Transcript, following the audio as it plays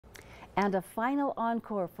And a final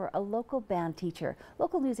encore for a local band teacher.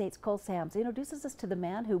 Local News 8's Cole Sams introduces us to the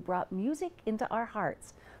man who brought music into our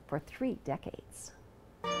hearts for 3 decades.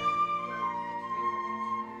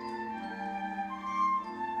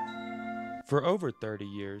 For over 30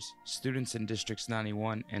 years, students in Districts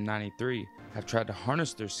 91 and 93 have tried to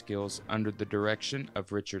harness their skills under the direction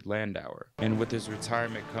of Richard Landauer. And with his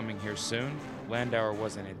retirement coming here soon, Landauer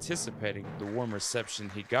wasn't anticipating the warm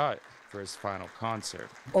reception he got for his final concert.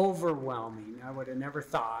 Overwhelming. I would have never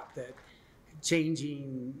thought that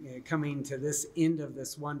changing, coming to this end of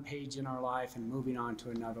this one page in our life and moving on to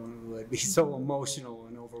another one would be so emotional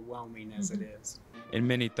and overwhelming as it is. And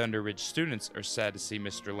many Thunder Ridge students are sad to see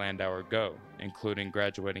Mr. Landauer go, including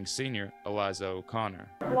graduating senior Eliza O'Connor.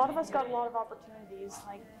 A lot of us got a lot of opportunities.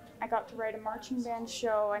 Like, I got to write a marching band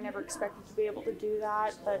show. I never expected to be able to do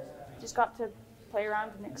that, but just got to play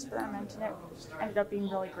around and experiment, and it ended up being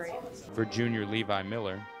really great. For junior Levi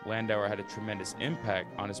Miller, Landauer had a tremendous impact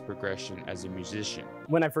on his progression as a musician.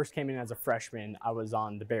 When I first came in as a freshman, I was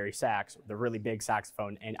on the Barry sax, the really big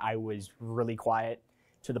saxophone, and I was really quiet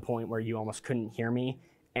to the point where you almost couldn't hear me.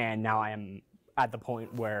 And now I am at the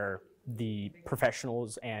point where the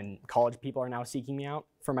professionals and college people are now seeking me out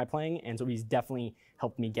for my playing, and so he's definitely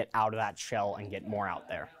helped me get out of that shell and get more out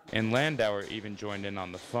there. And Landauer even joined in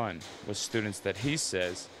on the fun with students that he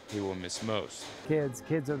says he will miss most. Kids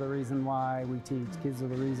are the reason why we teach. Kids are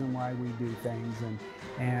the reason why we do things,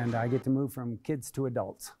 and I get to move from kids to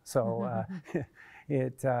adults. So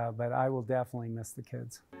but I will definitely miss the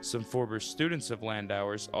kids. Some former students of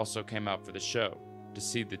Landauer's also came out for the show to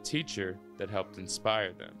see the teacher that helped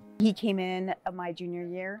inspire them. He came in my junior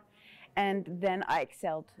year, and then I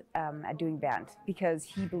excelled at doing band because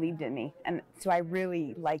he believed in me, and so I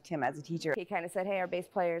really liked him as a teacher. He kind of said, hey, our bass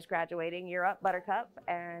player is graduating, you're up, Buttercup,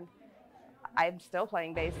 and I'm still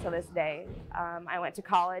playing bass to this day. I went to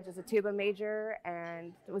college as a tuba major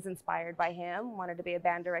and was inspired by him, wanted to be a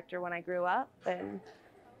band director when I grew up, and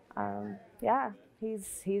yeah,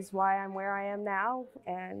 he's why I'm where I am now,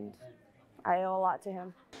 and I owe a lot to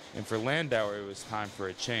him. And for Landauer, it was time for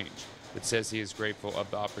a change, but says he is grateful of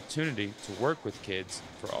the opportunity to work with kids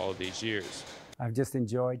for all these years. I've just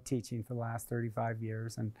enjoyed teaching for the last 35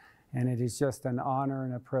 years, and it is just an honor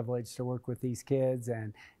and a privilege to work with these kids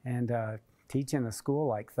and teach in a school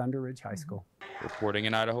like Thunder Ridge High School. Reporting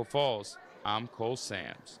in Idaho Falls, I'm Cole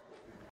Sams.